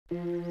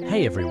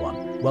Hey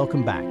everyone,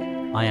 welcome back.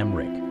 I am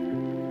Rick.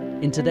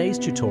 In today's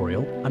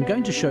tutorial, I'm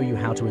going to show you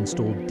how to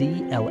install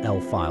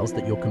DLL files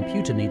that your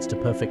computer needs to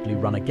perfectly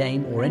run a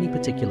game or any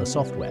particular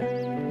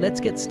software. Let's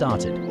get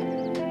started.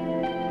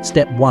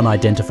 Step 1.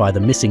 Identify the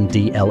missing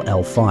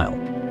DLL file.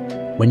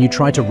 When you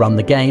try to run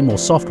the game or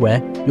software,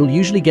 you'll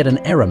usually get an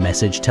error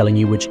message telling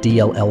you which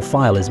DLL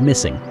file is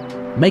missing.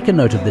 Make a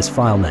note of this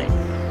file name.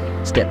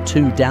 Step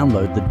 2.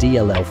 Download the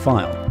DLL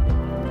file.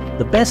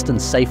 The best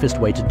and safest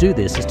way to do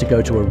this is to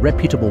go to a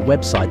reputable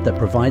website that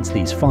provides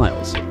these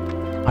files.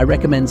 I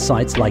recommend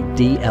sites like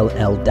dll-files.com.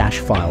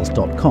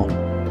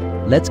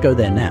 Let's go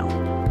there now.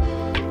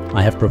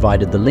 I have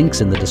provided the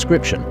links in the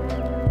description.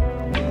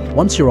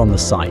 Once you're on the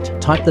site,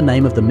 type the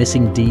name of the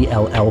missing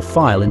DLL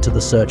file into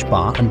the search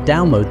bar and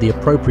download the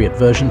appropriate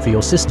version for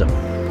your system.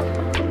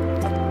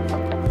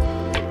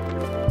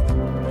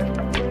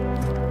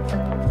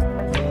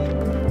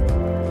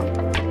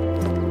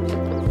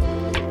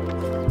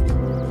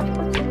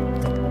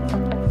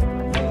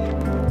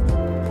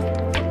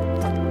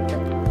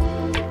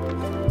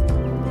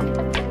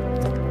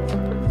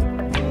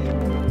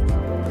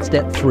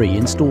 Step 3.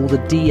 Install the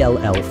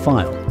DLL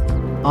file.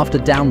 After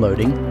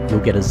downloading, you'll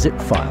get a zip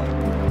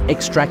file.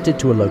 Extract it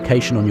to a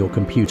location on your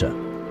computer.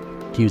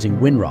 Using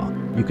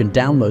WinRAR, you can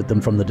download them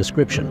from the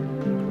description.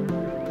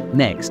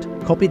 Next,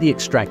 copy the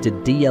extracted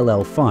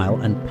DLL file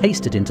and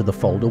paste it into the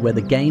folder where the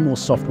game or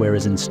software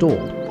is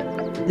installed.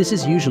 This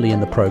is usually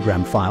in the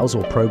Program Files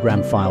or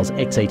Program Files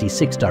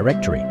x86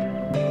 directory.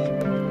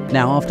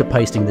 Now, after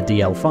pasting the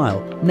DL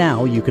file,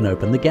 now you can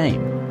open the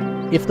game.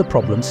 If the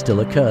problem still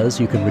occurs,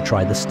 you can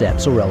retry the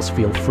steps or else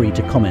feel free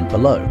to comment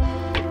below.